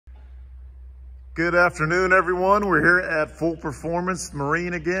Good afternoon, everyone. We're here at Full Performance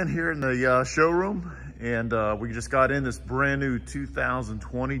Marine again here in the showroom. And we just got in this brand new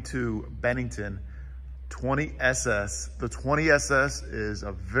 2022 Bennington 20SS. The 20SS is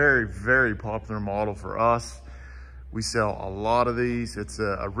a very, very popular model for us. We sell a lot of these. It's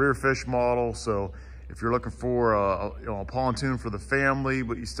a rear fish model. So if you're looking for a pontoon for the family,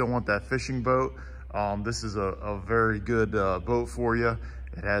 but you still want that fishing boat, this is a very good boat for you.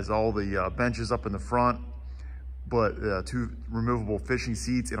 It has all the benches up in the front, but 2 removable fishing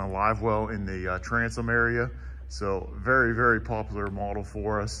seats and a live well in the transom area. So very, very popular model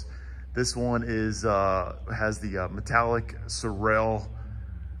for us. This one is has the metallic Sorrel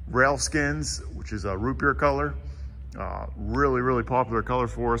rail skins, which is a root beer color. Really, really popular color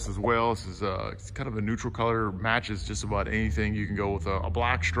for us as well. This is it's kind of a neutral color, matches just about anything. You can go with a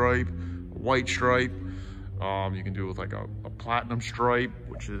black stripe, a white stripe. You can do it with like a platinum stripe,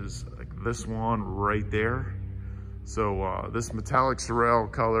 which is like this one right there. So this metallic Sorrel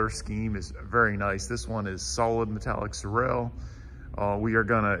color scheme is very nice. This one is solid metallic Sorrel. We are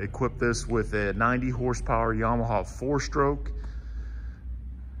gonna equip this with a 90 horsepower Yamaha 4-stroke.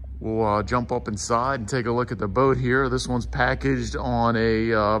 We'll jump up inside and take a look at the boat here. This one's packaged on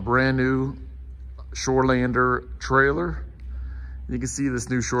a brand new Shorelander trailer. You can see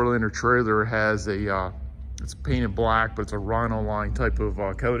this new Shorelander trailer has it's painted black, but it's a rhino line type of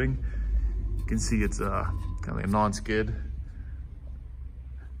coating. You can see it's kind of like a non-skid.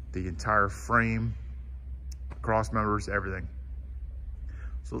 The entire frame, cross members, everything.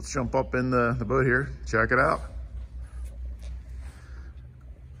 So let's jump up in the boat here, check it out.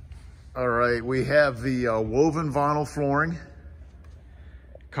 All right, we have the woven vinyl flooring,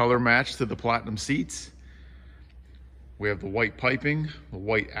 color matched to the platinum seats. We have the white piping, the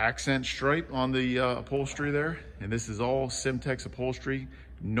white accent stripe on the upholstery there. And this is all Simtex upholstery,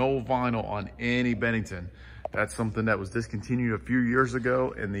 no vinyl on any Bennington. That's something that was discontinued a few years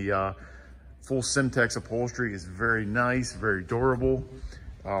ago, and the full Simtex upholstery is very nice, very durable.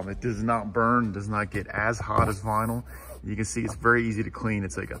 It does not burn, does not get as hot as vinyl. You can see it's very easy to clean.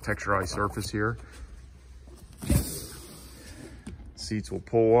 It's like a texturized surface here. Seats will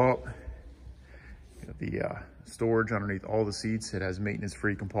pull up. Got the storage underneath all the seats. It has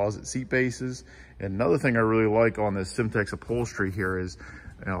maintenance-free composite seat bases. And another thing I really like on this Simtex upholstery here is,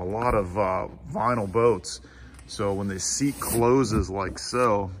 a lot of vinyl boats. So when the seat closes like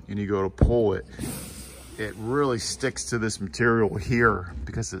so, and you go to pull it, it really sticks to this material here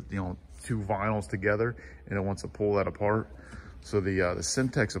because it, 2 vinyls together, and it wants to pull that apart. So the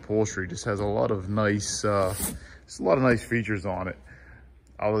Simtex upholstery just has a lot of nice, features on it.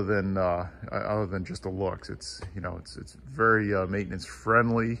 Other than just the looks, it's very maintenance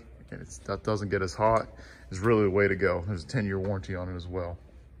friendly, and that doesn't get as hot. It's really the way to go. There's a 10-year warranty on it as well.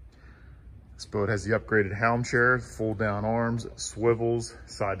 This boat has the upgraded helm chair, fold down arms, swivels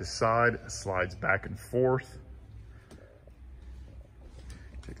side to side, slides back and forth.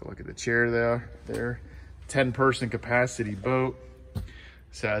 Take a look at the chair there. 10-person capacity boat.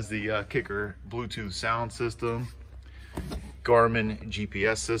 This has the Kicker Bluetooth sound system, Garmin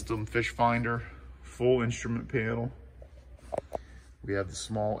GPS system, fish finder, full instrument panel. We have the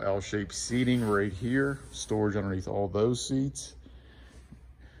small L-shaped seating right here, storage underneath all those seats.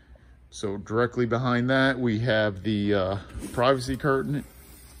 So directly behind that, we have the privacy curtain.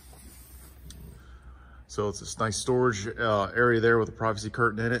 So it's this nice storage area there with a privacy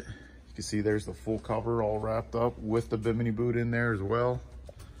curtain in it. You can see there's the full cover all wrapped up with the bimini boot in there as well.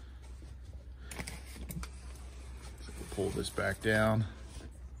 Pull this back down.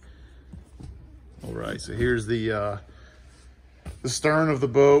 All right, so here's the stern of the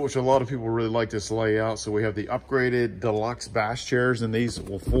boat, which a lot of people really like this layout. So we have the upgraded deluxe bass chairs, and these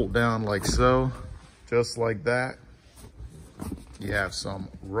will fold down like so, just like that. You have some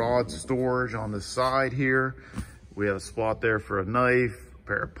rod storage on the side here. We have a spot there for a knife, a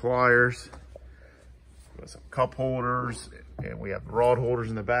pair of pliers, we have some cup holders, and we have rod holders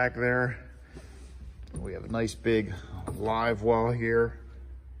in the back there. We have a nice big live well here.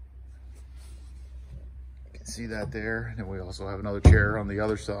 You can see that there. And we also have another chair on the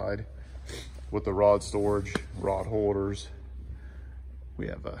other side with the rod storage, rod holders. We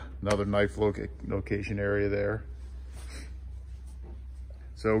have another knife location area there.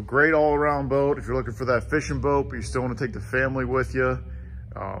 So great all around boat. If you're looking for that fishing boat, but you still want to take the family with you,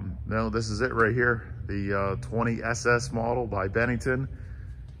 no, this is it right here. The 20SS model by Bennington.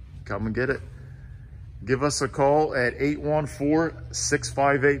 Come and get it. Give us a call at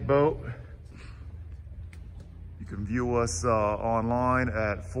 814-658-BOAT. You can view us online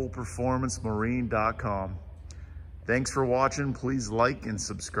at fullperformancemarine.com. Thanks for watching. Please like and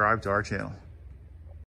subscribe to our channel.